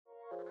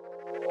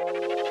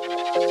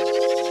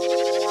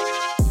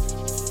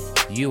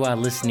You are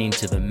listening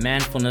to the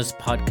Manfulness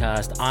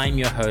Podcast. I'm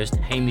your host,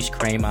 Hamish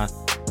Kramer.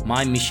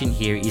 My mission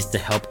here is to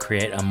help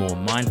create a more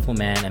mindful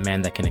man, a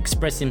man that can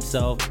express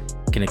himself,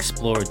 can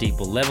explore a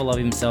deeper level of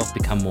himself,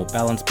 become more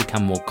balanced,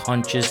 become more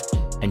conscious,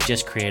 and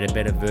just create a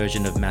better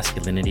version of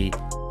masculinity.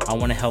 I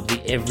want to help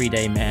the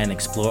everyday man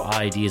explore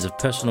ideas of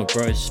personal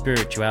growth,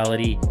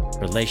 spirituality,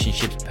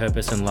 relationships,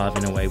 purpose, and love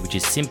in a way which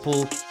is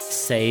simple,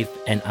 safe,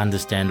 and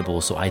understandable.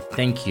 So I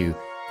thank you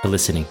for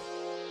listening.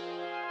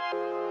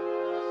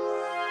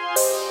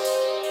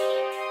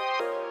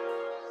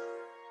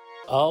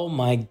 Oh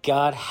my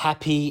God,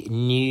 Happy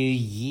New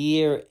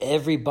Year,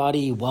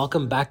 everybody.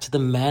 Welcome back to the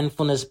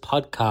Manfulness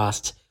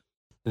Podcast.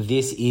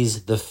 This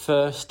is the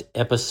first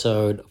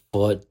episode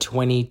for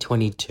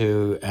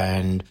 2022,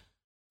 and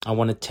I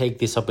want to take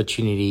this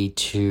opportunity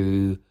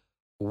to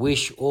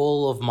wish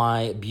all of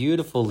my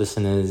beautiful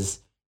listeners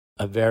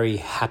a very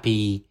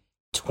happy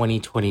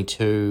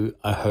 2022.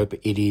 I hope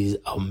it is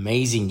an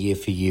amazing year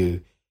for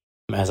you,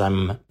 as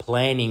I'm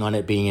planning on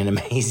it being an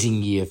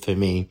amazing year for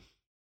me.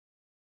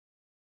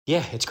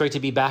 Yeah, it's great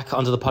to be back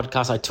onto the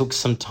podcast. I took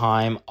some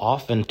time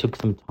off and took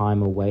some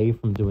time away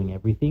from doing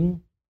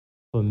everything.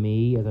 For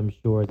me, as I'm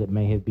sure as it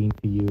may have been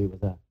for you, it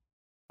was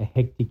a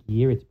hectic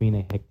year. It's been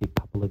a hectic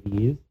couple of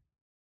years.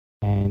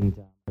 And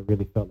I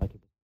really felt like it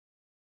was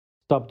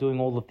stop doing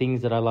all the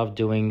things that I love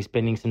doing,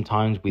 spending some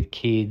time with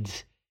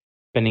kids,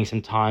 spending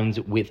some time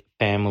with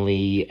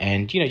family,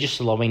 and, just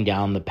slowing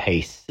down the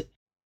pace.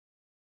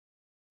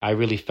 I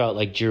really felt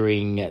like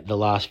during the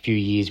last few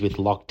years with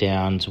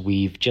lockdowns,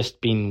 we've just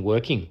been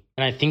working.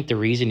 And I think the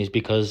reason is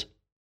because,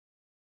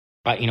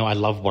 I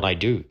love what I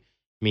do.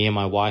 Me and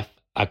my wife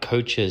are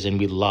coaches and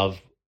we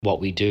love what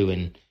we do.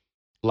 And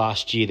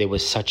last year there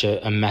was such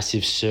a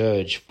massive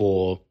surge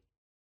for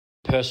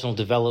personal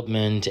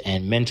development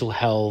and mental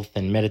health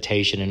and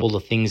meditation and all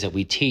the things that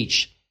we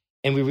teach.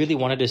 And we really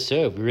wanted to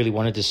serve. We really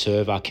wanted to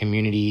serve our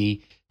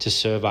community, to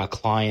serve our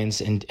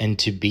clients and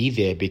to be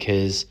there,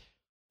 because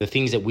the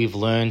things that we've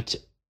learned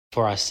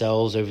for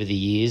ourselves over the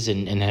years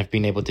and have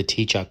been able to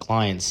teach our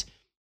clients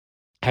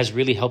has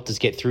really helped us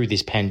get through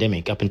this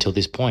pandemic up until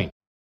this point.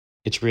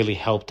 It's really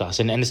helped us.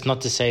 And it's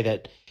not to say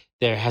that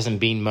there hasn't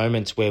been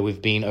moments where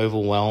we've been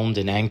overwhelmed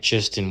and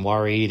anxious and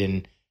worried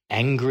and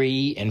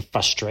angry and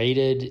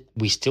frustrated.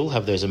 We still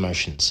have those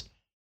emotions.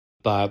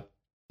 But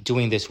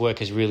doing this work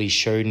has really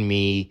shown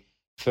me,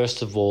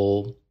 first of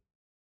all,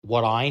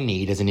 what I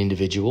need as an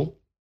individual.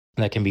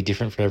 And that can be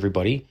different for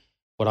everybody.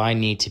 What I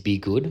need to be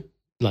good,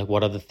 like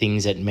what are the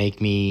things that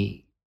make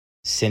me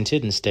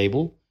centered and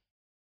stable,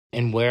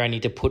 and where I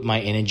need to put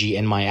my energy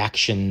and my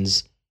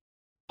actions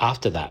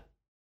after that.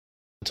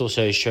 It's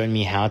also shown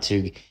me how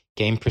to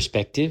gain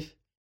perspective.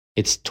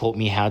 It's taught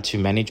me how to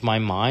manage my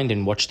mind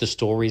and watch the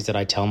stories that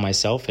I tell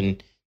myself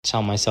and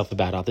tell myself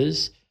about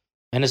others.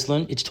 And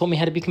it's taught me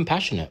how to be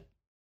compassionate.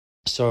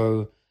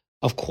 So,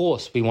 of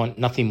course, we want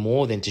nothing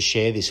more than to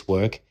share this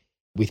work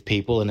with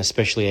people, and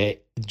especially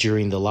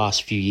during the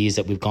last few years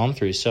that we've gone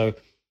through. So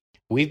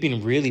we've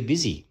been really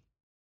busy,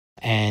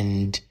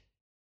 and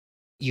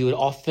you would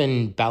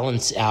often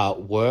balance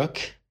out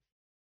work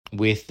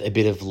with a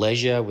bit of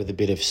leisure, with a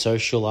bit of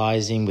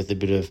socializing, with a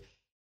bit of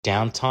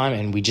downtime.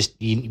 And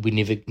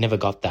we never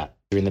got that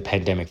during the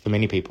pandemic for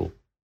many people.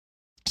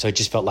 So it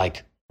just felt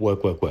like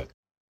work.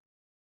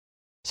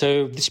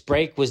 So this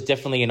break was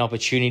definitely an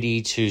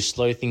opportunity to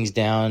slow things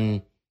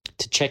down,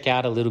 to check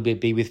out a little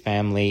bit, be with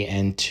family,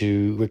 and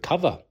to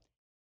recover.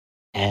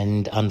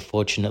 And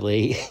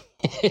unfortunately,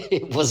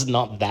 it was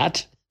not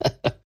that.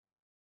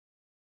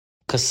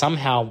 Because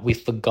somehow we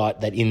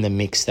forgot that in the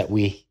mix that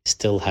we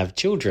still have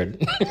children.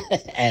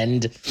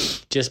 And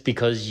just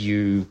because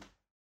you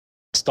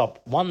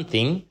stop one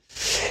thing,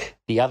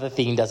 the other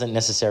thing doesn't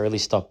necessarily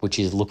stop, which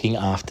is looking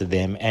after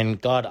them.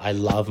 And God, I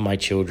love my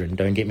children,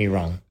 don't get me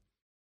wrong.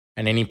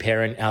 And any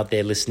parent out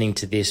there listening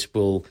to this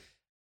will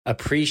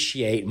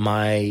appreciate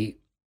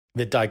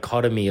the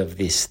dichotomy of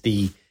this,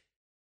 the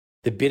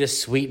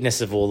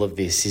bittersweetness of all of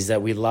this is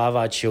that we love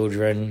our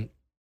children,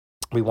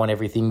 we want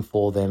everything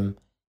for them,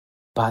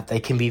 but they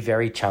can be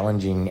very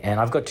challenging. And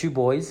I've got two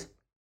boys,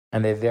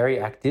 and they're very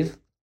active,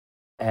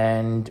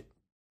 and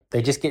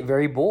they just get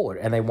very bored,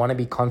 and they want to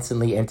be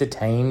constantly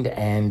entertained,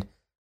 and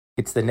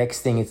it's the next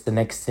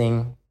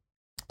thing.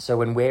 So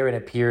when we're in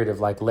a period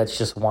of like, let's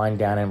just wind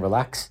down and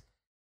relax,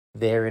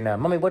 they're in a,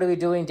 Mommy, what are we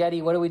doing?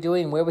 Daddy, what are we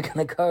doing? Where are we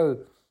going to go?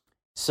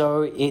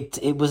 So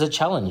it was a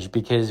challenge,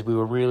 because we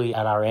were really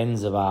at our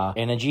ends of our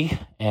energy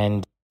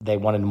and they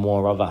wanted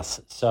more of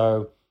us.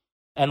 So,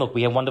 and look,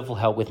 we have wonderful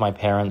help with my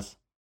parents,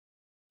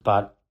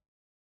 but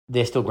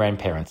they're still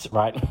grandparents,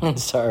 right?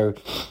 So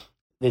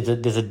there's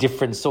a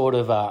different sort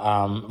of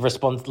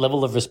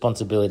level of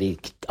responsibility,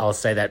 I'll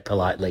say that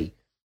politely,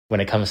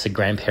 when it comes to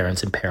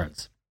grandparents and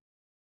parents.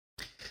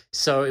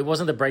 So it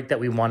wasn't the break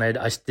that we wanted.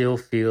 I still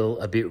feel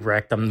a bit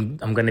wrecked. I'm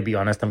going to be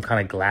honest. I'm kind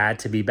of glad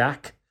to be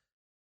back.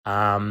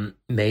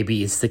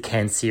 Maybe it's the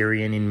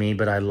Cancerian in me,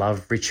 but I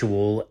love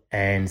ritual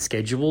and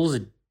schedules.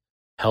 It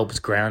helps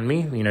ground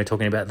me,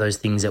 talking about those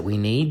things that we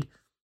need.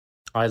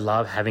 I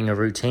love having a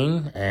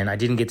routine, and I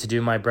didn't get to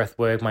do my breath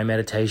work, my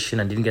meditation.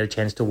 I didn't get a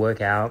chance to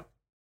work out.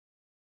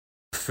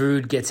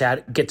 Food gets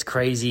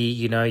crazy.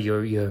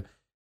 You're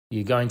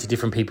going to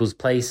different people's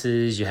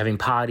places. You're having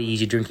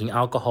parties. You're drinking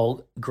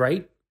alcohol.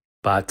 Great,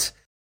 but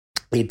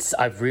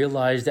I've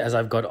realized as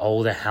I've got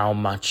older how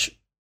much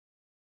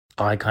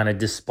I kind of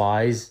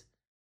despise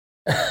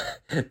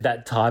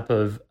that type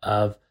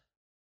of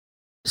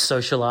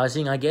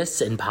socializing, I guess,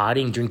 and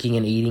partying, drinking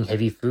and eating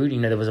heavy food.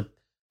 There was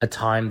a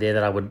time there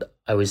that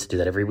I used to do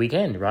that every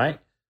weekend, right?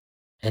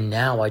 And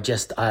now I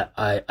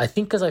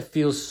think because I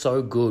feel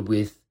so good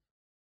with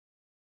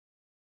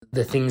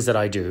the things that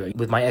I do,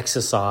 with my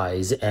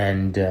exercise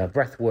and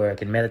breath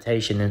work and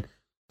meditation, and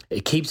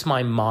it keeps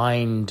my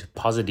mind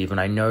positive. And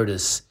I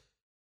notice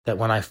that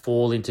when I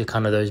fall into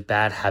kind of those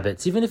bad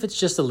habits, even if it's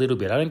just a little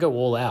bit, I don't go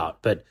all out,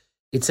 but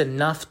it's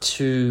enough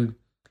to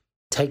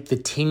take the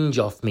tinge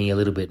off me a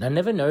little bit. And I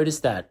never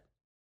noticed that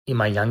in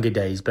my younger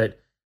days, but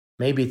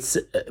maybe it's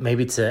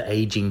an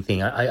aging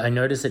thing. I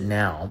notice it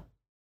now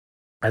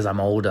as I'm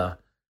older,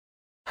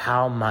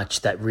 how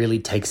much that really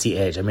takes the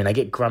edge. I mean, I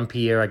get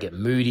grumpier, I get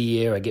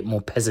moodier, I get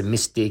more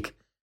pessimistic.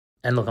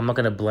 And look, I'm not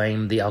going to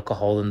blame the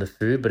alcohol and the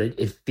food, but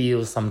it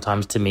feels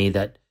sometimes to me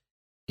that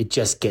it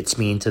just gets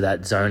me into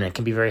that zone, and it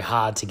can be very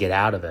hard to get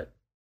out of it.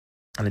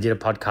 And I did a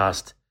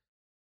podcast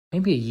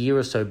maybe a year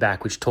or so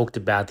back, which talked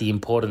about the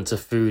importance of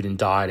food and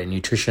diet and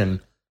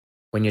nutrition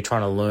when you're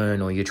trying to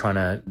learn or you're trying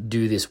to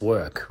do this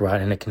work,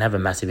 right? And it can have a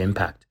massive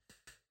impact.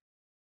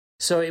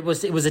 So it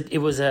wasn't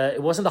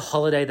a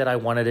holiday that I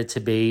wanted it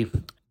to be.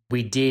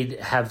 We did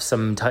have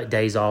some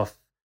days off.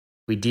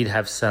 We did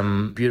have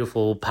some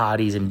beautiful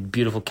parties and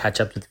beautiful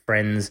catch-ups with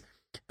friends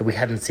that we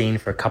hadn't seen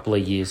for a couple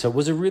of years. So it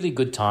was a really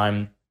good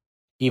time,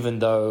 even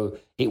though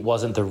it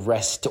wasn't the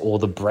rest or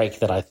the break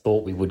that I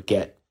thought we would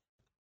get.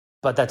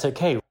 But that's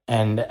okay.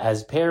 And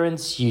as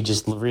parents, you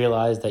just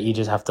realize that you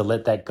just have to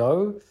let that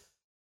go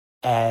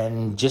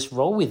and just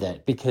roll with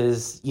it.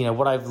 Because,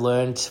 what I've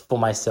learned for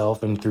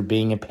myself and through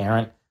being a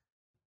parent,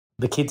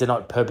 the kids are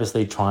not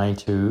purposely trying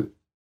to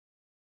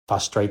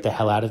frustrate the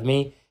hell out of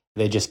me.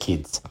 They're just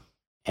kids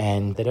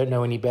and they don't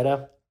know any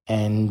better.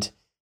 And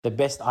the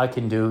best I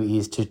can do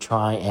is to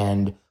try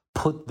and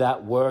put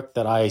that work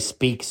that I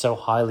speak so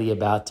highly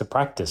about to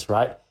practice,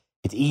 right?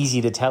 It's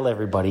easy to tell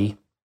everybody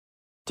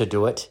to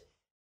do it,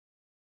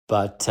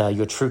 but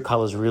your true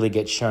colors really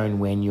get shown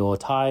when you're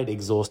tired,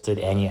 exhausted,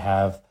 and you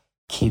have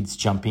kids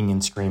jumping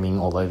and screaming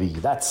all over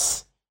you.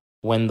 That's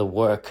when the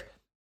work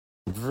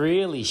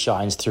really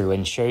shines through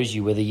and shows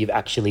you whether you've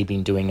actually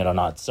been doing it or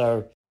not.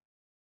 So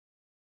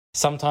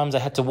sometimes I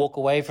had to walk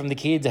away from the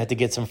kids. I had to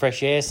get some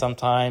fresh air.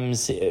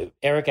 Sometimes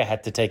Erica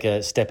had to take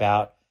a step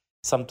out.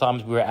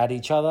 Sometimes we were at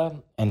each other,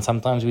 and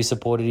sometimes we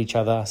supported each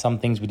other. Some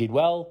things we did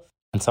well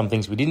and some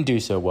things we didn't do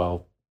so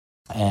well.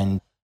 And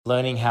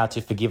learning how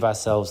to forgive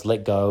ourselves,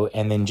 let go,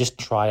 and then just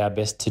try our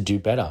best to do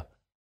better.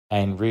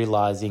 And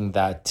realizing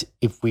that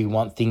if we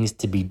want things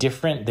to be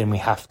different, then we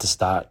have to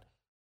start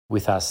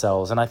with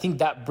ourselves. And I think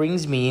that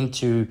brings me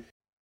into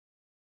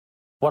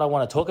what I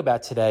want to talk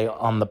about today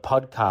on the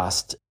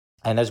podcast.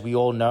 And as we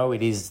all know,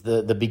 it is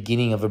the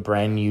beginning of a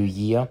brand new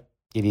year.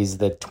 It is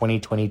the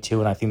 2022,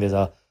 and I think there's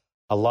a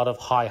lot of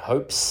high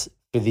hopes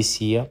for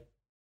this year.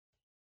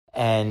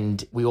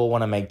 And we all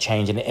want to make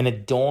change. And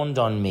it dawned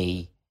on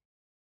me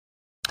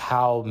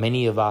how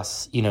many of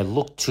us,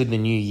 look to the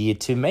new year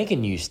to make a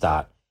new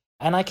start.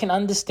 And I can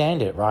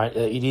understand it, right?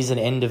 It is an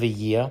end of a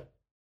year,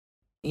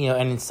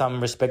 and in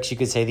some respects you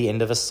could say the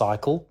end of a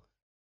cycle.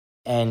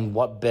 And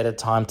what better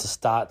time to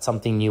start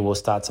something new or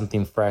start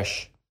something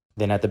fresh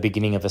than at the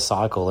beginning of a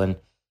cycle? And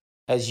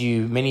as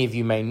many of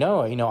you may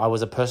know, I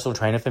was a personal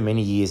trainer for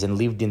many years and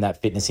lived in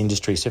that fitness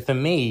industry. So for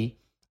me,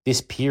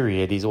 this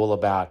period is all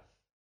about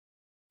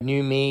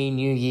new me,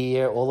 new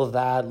year, all of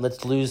that.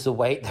 Let's lose the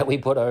weight that we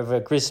put over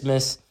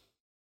Christmas.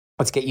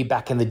 Let's get you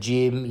back in the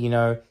gym.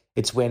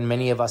 It's when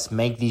many of us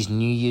make these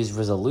New Year's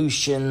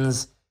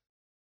resolutions.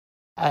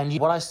 And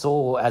what I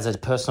saw as a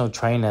personal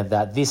trainer,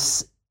 that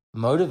this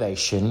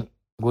motivation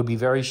would be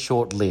very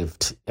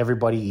short-lived.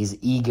 Everybody is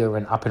eager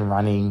and up and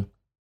running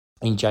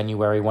in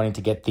January, wanting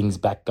to get things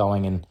back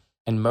going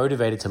and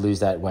motivated to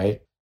lose that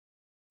weight.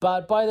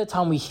 But by the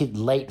time we hit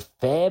late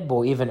Feb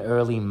or even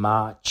early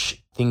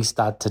March, things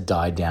start to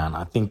die down.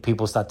 I think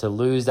people start to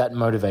lose that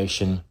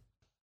motivation.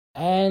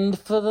 And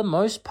for the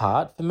most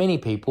part, for many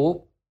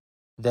people,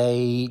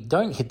 they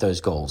don't hit those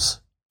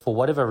goals for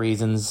whatever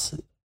reasons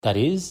that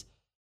is.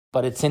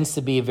 But it tends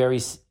to be a very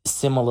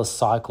similar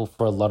cycle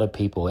for a lot of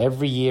people.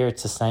 Every year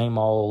it's the same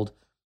old,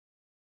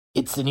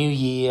 it's the new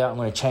year, I'm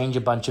going to change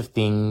a bunch of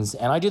things.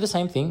 And I do the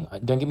same thing.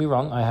 Don't get me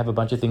wrong. I have a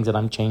bunch of things that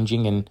I'm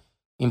changing and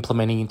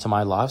implementing into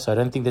my life. So I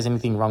don't think there's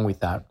anything wrong with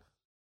that.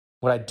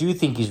 What I do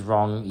think is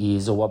wrong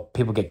is, or what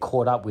people get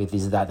caught up with,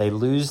 is that they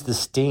lose the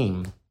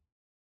steam.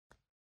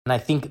 And I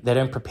think they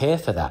don't prepare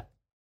for that.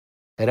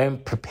 They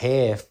don't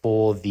prepare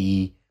for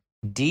the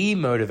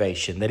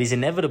demotivation that is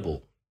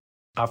inevitable.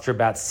 After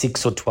about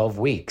 6 or 12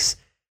 weeks,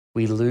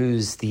 we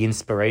lose the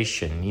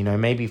inspiration.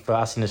 Maybe for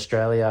us in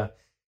Australia,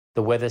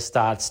 the weather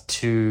starts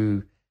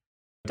to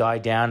die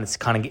down. It's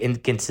kind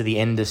of gets to the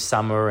end of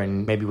summer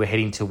and maybe we're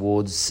heading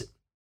towards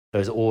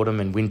those autumn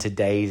and winter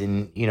days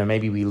and,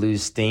 maybe we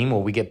lose steam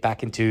or we get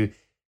back into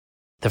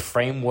the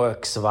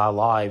frameworks of our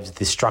lives,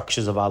 the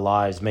structures of our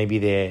lives. Maybe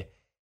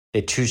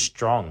they're too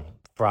strong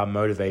for our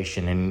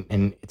motivation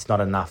and it's not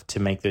enough to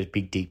make those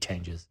big, deep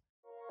changes.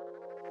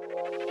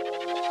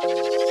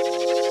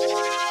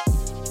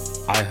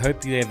 I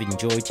hope you have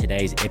enjoyed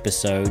today's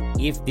episode.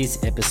 If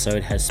this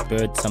episode has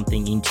spurred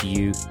something into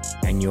you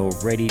and you're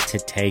ready to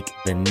take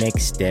the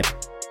next step,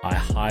 I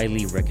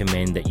highly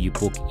recommend that you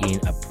book in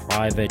a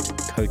private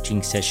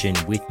coaching session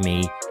with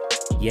me.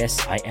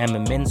 Yes, I am a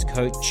men's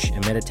coach, a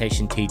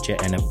meditation teacher,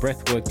 and a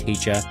breathwork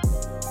teacher,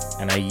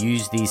 and I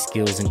use these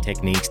skills and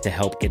techniques to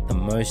help get the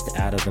most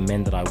out of the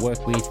men that I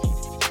work with,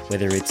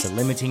 whether it's a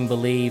limiting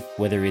belief,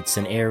 whether it's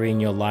an area in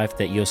your life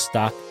that you're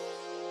stuck.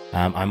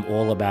 I'm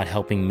all about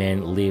helping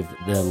men live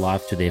their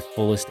life to their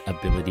fullest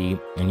ability.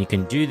 And you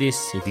can do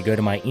this if you go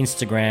to my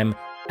Instagram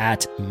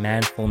at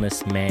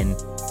manfulnessmen,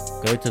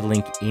 go to the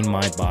link in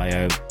my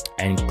bio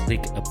and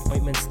click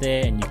appointments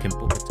there, and you can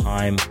book a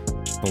time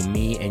for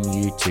me and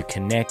you to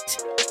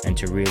connect and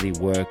to really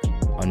work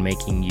on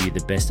making you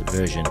the best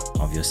version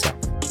of yourself.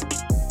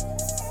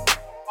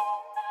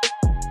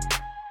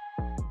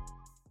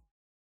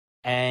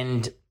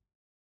 And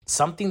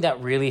something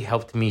that really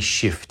helped me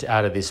shift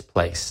out of this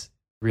place,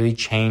 really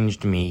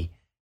changed me,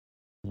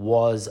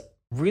 was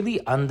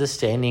really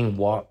understanding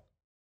what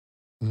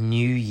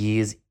New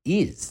Year's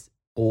is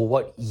or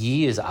what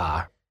years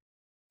are.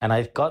 And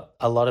I've got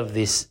a lot of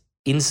this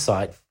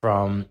insight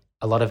from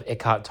a lot of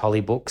Eckhart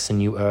Tolle books and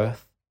New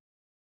Earth,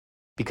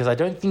 because I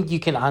don't think you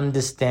can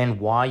understand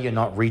why you're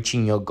not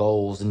reaching your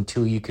goals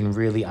until you can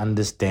really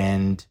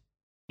understand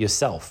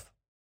yourself.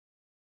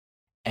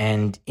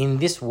 And in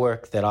this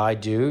work that I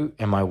do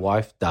and my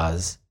wife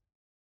does,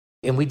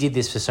 and we did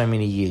this for so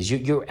many years,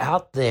 you're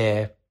out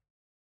there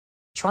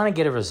trying to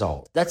get a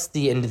result. That's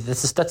the end.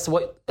 That's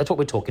what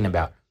we're talking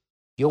about.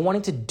 You're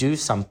wanting to do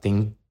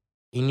something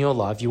in your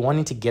life. You're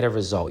wanting to get a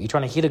result. You're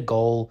trying to hit a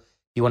goal.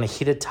 You want to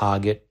hit a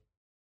target.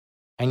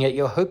 And yet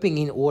you're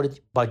hoping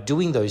by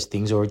doing those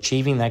things or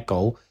achieving that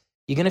goal,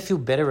 you're going to feel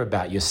better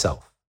about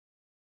yourself.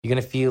 You're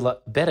going to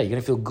feel better. You're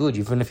going to feel good.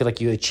 You're going to feel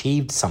like you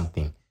achieved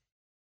something.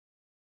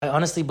 I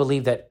honestly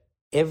believe that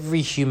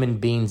every human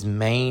being's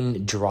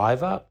main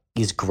driver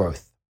is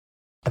growth.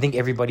 I think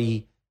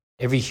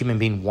every human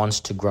being wants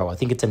to grow. I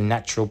think it's a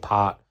natural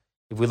part.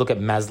 If we look at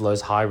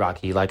Maslow's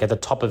hierarchy, like at the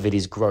top of it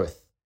is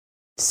growth,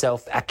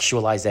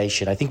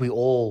 self-actualization. I think we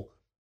all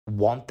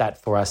want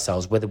that for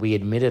ourselves, whether we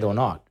admit it or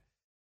not.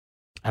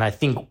 And I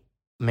think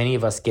many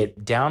of us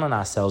get down on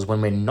ourselves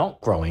when we're not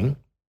growing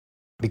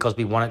because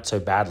we want it so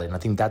badly. And I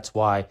think that's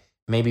why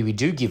maybe we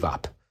do give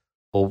up,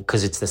 or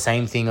because it's the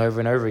same thing over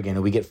and over again,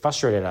 or we get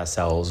frustrated at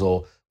ourselves,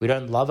 or we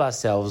don't love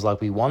ourselves like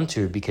we want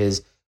to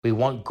because we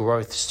want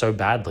growth so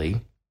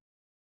badly.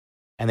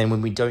 And then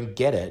when we don't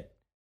get it,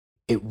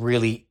 it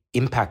really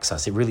impacts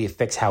us. It really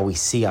affects how we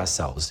see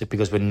ourselves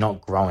because we're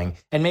not growing.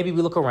 And maybe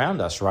we look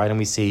around us, right? And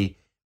we see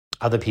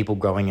other people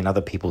growing and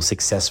other people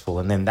successful.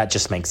 And then that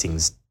just makes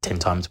things 10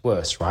 times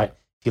worse, right?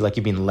 Feel like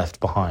you've been left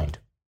behind.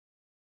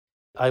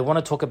 I want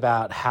to talk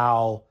about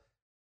how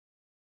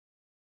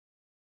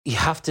you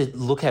have to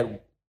look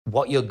at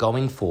what you're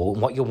going for,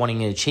 what you're wanting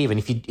to achieve. And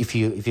if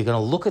you're going to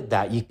look at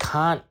that, you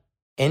can't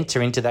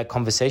enter into that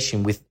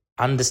conversation with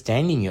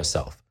understanding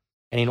yourself.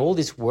 And in all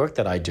this work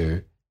that I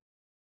do,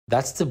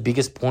 that's the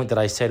biggest point that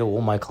I say to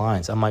all my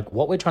clients. I'm like,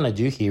 what we're trying to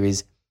do here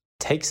is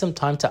take some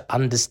time to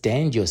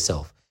understand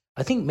yourself.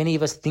 I think many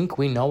of us think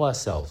we know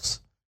ourselves.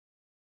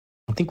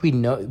 We think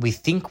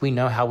we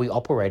know how we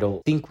operate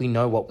or think we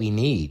know what we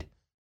need.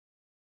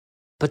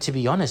 But to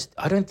be honest,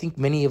 I don't think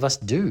many of us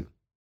do.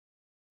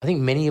 I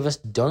think many of us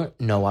don't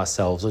know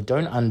ourselves or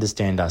don't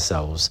understand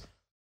ourselves.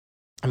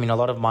 I mean, a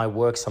lot of my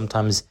work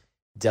sometimes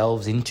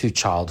delves into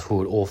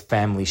childhood or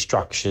family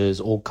structures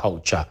or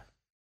culture.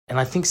 And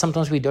I think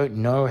sometimes we don't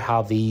know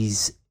how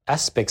these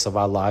aspects of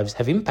our lives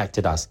have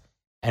impacted us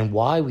and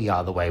why we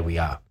are the way we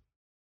are.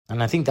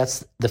 And I think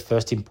that's the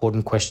first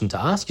important question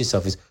to ask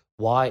yourself is,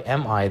 why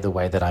am I the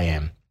way that I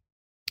am?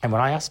 And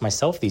when I asked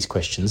myself these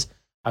questions,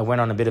 I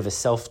went on a bit of a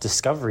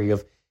self-discovery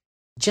of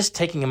just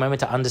taking a moment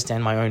to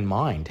understand my own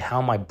mind,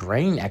 how my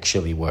brain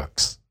actually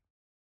works.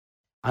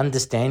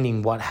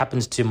 Understanding what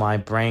happens to my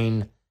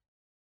brain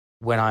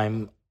when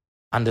I'm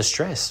under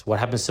stress, what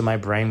happens to my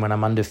brain when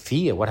I'm under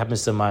fear, what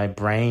happens to my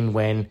brain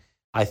when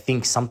I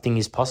think something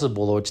is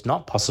possible or it's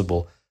not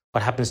possible,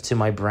 what happens to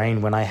my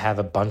brain when I have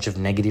a bunch of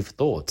negative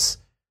thoughts,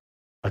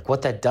 like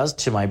what that does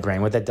to my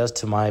brain, what that does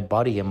to my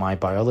body and my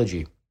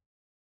biology.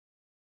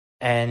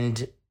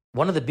 And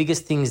one of the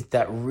biggest things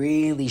that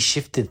really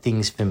shifted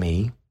things for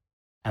me,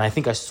 and I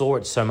think I saw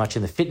it so much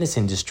in the fitness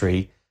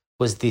industry,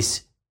 was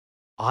this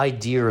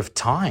idea of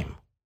time,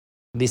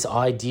 this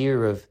idea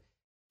of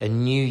a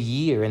new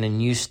year and a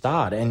new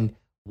start. And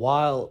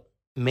while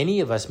many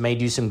of us may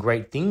do some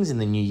great things in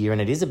the new year and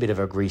it is a bit of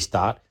a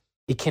restart,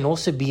 it can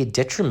also be a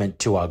detriment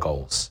to our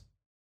goals.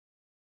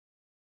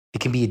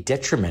 It can be a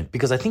detriment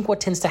because I think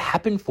what tends to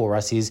happen for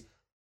us is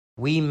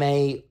we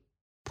may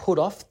put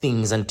off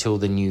things until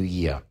the new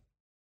year.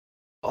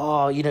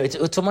 Oh,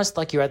 it's almost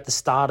like you're at the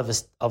start of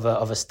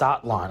a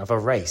start line of a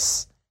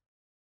race,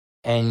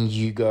 and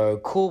you go,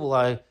 cool.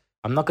 Well,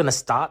 I'm not going to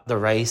start the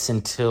race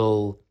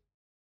until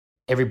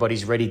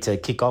everybody's ready to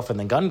kick off and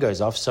the gun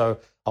goes off. So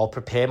I'll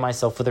prepare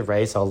myself for the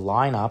race. I'll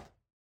line up,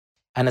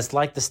 and it's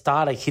like the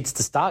starter hits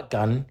the start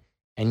gun,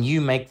 and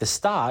you make the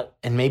start,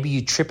 and maybe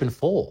you trip and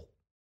fall,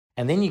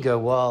 and then you go,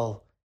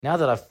 well, now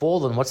that I've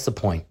fallen, what's the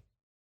point?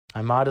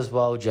 I might as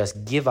well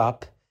just give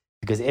up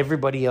because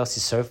everybody else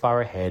is so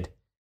far ahead.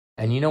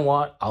 And you know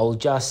what? I'll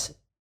just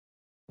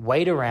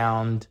wait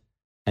around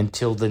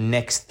until the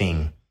next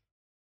thing.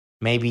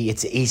 Maybe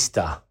it's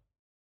Easter.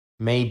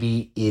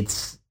 Maybe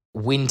it's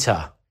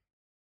winter.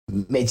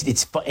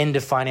 It's end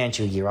of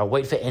financial year. I'll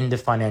wait for end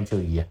of financial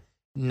year.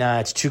 No,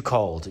 it's too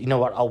cold. You know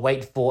what? I'll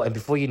wait for, and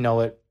before you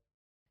know it,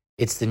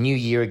 it's the new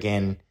year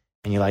again.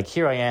 And you're like,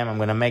 here I am. I'm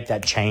going to make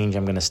that change.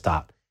 I'm going to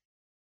start.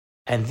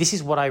 And this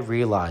is what I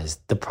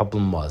realized the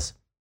problem was.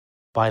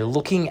 By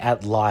looking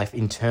at life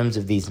in terms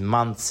of these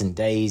months and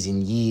days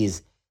and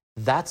years,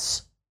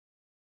 that's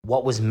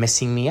what was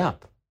messing me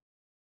up.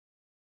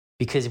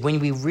 Because when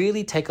we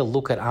really take a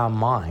look at our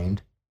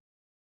mind,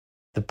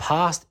 the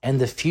past and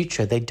the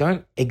future, they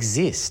don't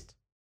exist.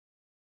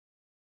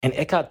 And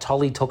Eckhart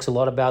Tolle talks a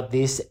lot about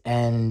this.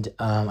 And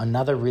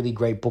another really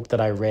great book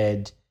that I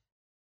read,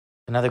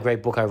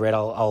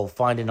 I'll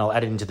find it and I'll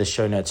add it into the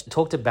show notes,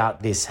 talked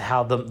about this,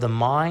 how the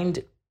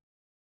mind,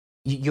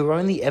 you're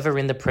only ever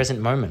in the present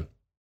moment.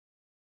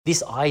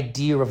 This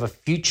idea of a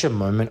future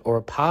moment or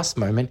a past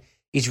moment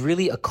is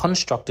really a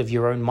construct of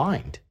your own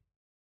mind.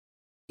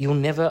 You'll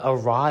never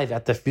arrive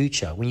at the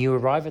future. When you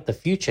arrive at the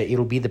future,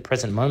 it'll be the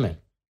present moment.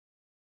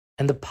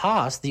 And the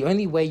past, the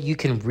only way you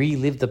can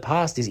relive the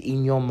past is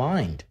in your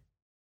mind.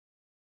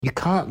 You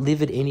can't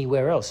live it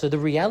anywhere else. So the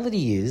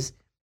reality is,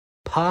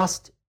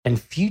 past and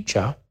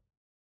future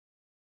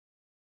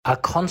are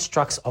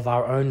constructs of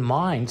our own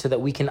mind so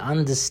that we can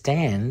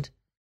understand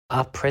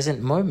our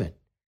present moment.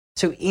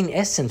 So in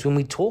essence, when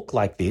we talk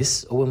like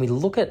this, or when we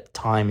look at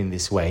time in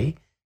this way,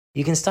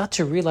 you can start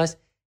to realize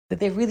that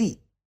there really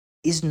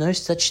is no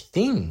such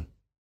thing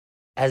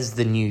as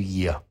the new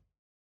year.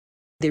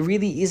 There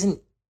really isn't.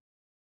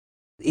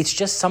 It's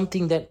just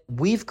something that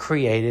we've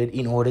created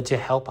in order to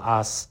help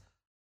us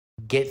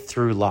get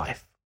through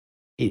life.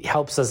 It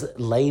helps us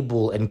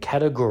label and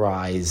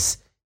categorize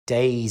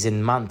days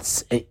and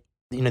months.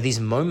 These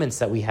moments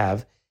that we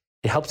have,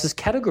 it helps us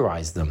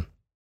categorize them.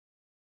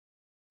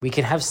 We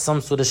can have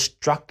some sort of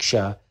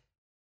structure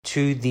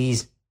to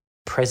these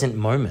present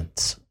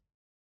moments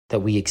that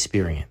we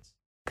experience,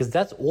 because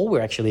that's all we're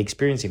actually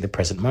experiencing, the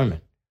present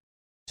moment.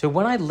 So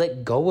when I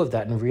let go of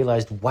that and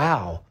realized,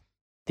 wow,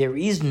 there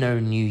is no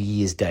New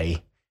Year's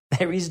Day,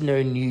 there is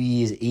no New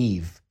Year's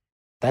Eve,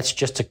 that's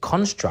just a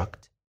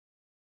construct,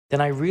 then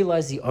I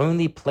realized the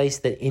only place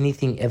that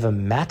anything ever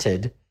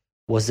mattered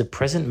was the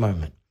present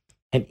moment.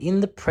 And in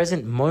the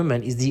present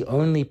moment is the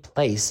only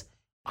place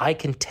I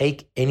can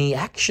take any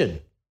action.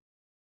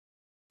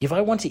 If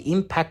I want to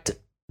impact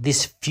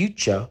this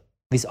future,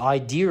 this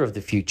idea of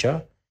the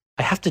future,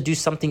 I have to do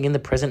something in the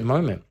present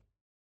moment.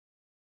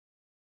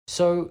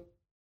 So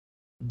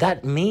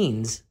that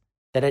means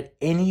that at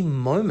any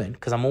moment,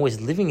 because I'm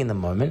always living in the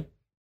moment,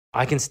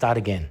 I can start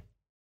again.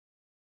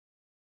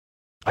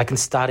 I can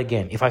start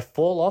again. If I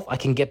fall off, I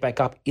can get back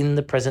up in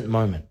the present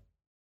moment.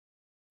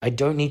 I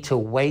don't need to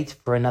wait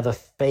for another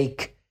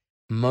fake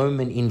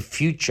moment in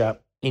future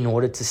in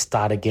order to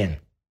start again.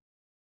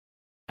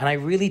 And I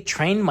really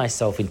trained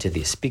myself into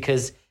this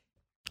because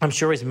I'm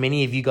sure, as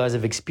many of you guys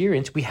have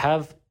experienced, we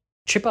have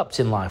trip-ups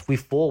in life. We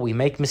fall, we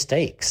make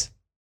mistakes.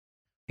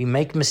 We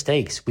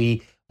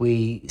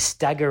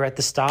stagger at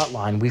the start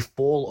line, we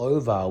fall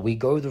over, we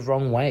go the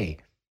wrong way.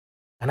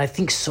 And I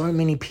think so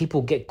many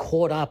people get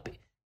caught up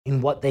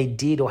in what they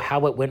did or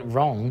how it went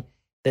wrong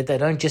that they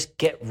don't just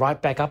get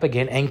right back up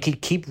again and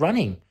keep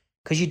running,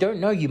 because you don't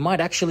know, you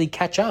might actually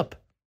catch up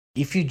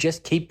if you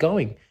just keep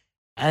going.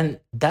 And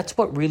that's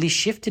what really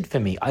shifted for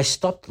me. I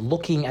stopped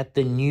looking at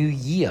the new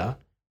year,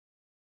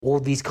 all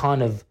these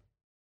kind of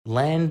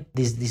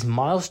these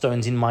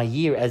milestones in my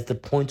year as the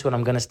point when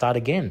I'm going to start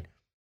again.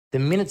 The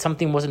minute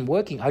something wasn't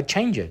working, I'd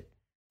change it.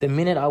 The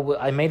minute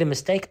I made a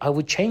mistake, I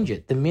would change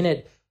it. The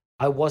minute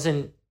I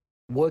wasn't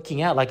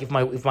working out, like if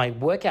my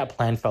workout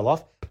plan fell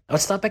off, I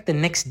would start back the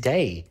next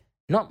day.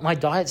 Not my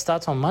diet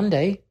starts on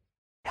Monday.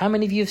 How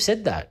many of you have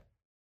said that?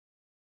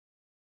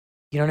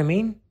 You know what I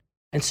mean?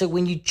 And so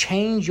when you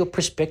change your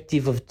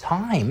perspective of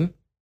time,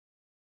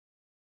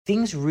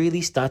 things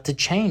really start to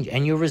change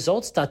and your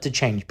results start to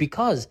change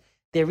because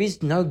there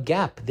is no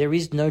gap. There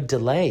is no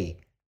delay.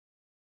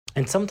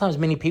 And sometimes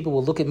many people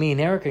will look at me and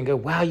Erica and go,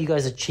 wow, you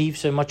guys achieve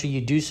so much or you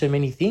do so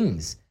many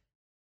things.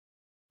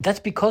 That's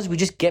because we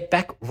just get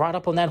back right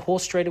up on that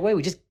horse straight away.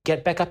 We just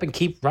get back up and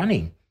keep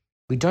running.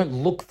 We don't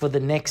look for the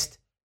next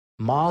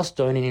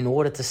milestone in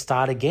order to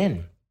start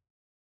again.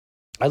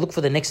 I look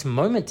for the next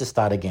moment to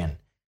start again.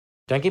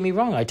 Don't get me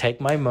wrong. I take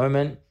my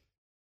moment.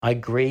 I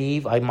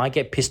grieve. I might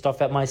get pissed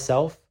off at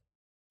myself.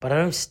 but I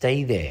don't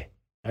stay there.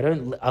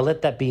 I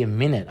let that be a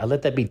minute. I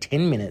let that be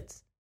 10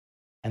 minutes.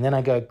 And then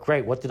I go,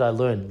 great, what did I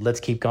learn? Let's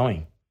keep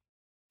going.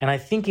 And I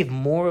think if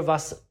more of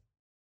us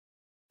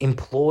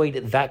employed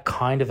that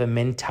kind of a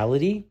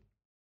mentality,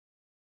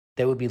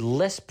 there would be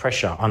less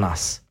pressure on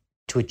us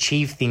to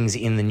achieve things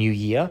in the new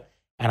year.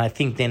 And I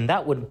think then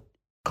that would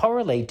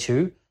correlate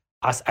to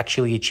us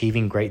actually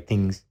achieving great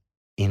things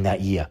in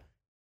that year.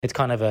 It's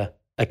kind of a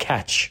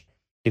catch.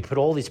 We put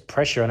all this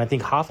pressure, and I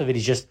think half of it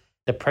is just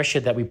the pressure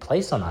that we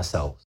place on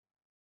ourselves.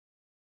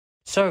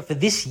 So for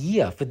this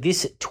year, for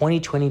this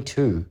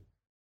 2022,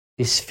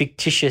 this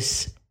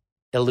fictitious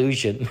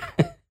illusion,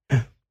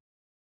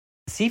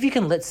 see if you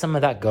can let some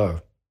of that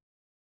go.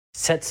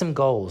 Set some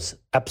goals,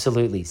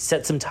 absolutely.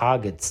 Set some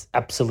targets,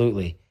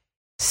 absolutely.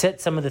 Set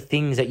some of the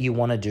things that you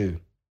want to do.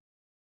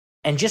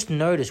 And just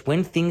notice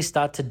when things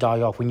start to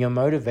die off, when your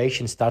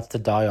motivation starts to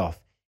die off,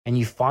 and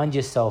you find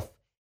yourself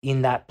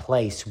in that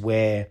place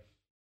where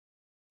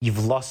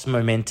you've lost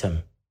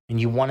momentum and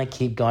you want to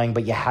keep going,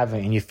 but you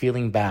haven't, and you're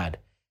feeling bad.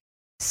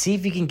 See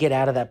if you can get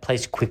out of that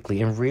place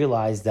quickly and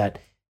realize that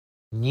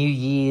New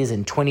Year's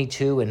and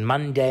 22 and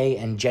Monday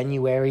and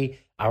January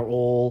are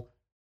all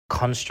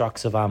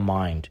constructs of our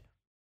mind.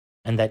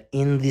 And that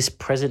in this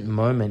present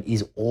moment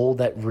is all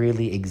that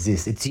really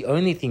exists. It's the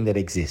only thing that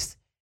exists.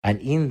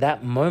 And in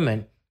that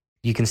moment,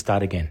 you can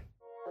start again.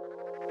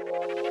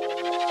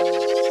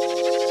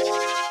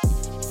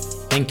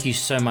 Thank you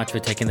so much for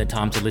taking the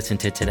time to listen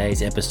to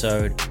today's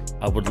episode.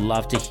 I would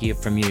love to hear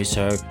from you.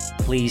 So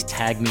please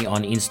tag me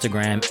on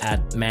Instagram at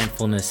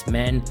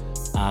manfulnessmen.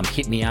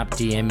 Hit me up,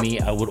 DM me.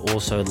 I would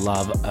also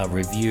love a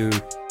review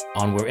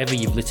on wherever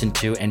you've listened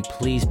to. And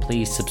please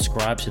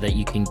subscribe so that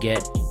you can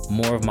get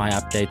more of my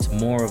updates,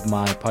 more of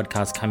my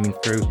podcasts coming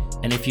through.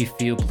 And if you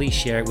feel, please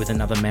share it with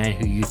another man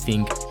who you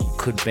think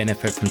could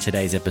benefit from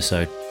today's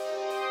episode.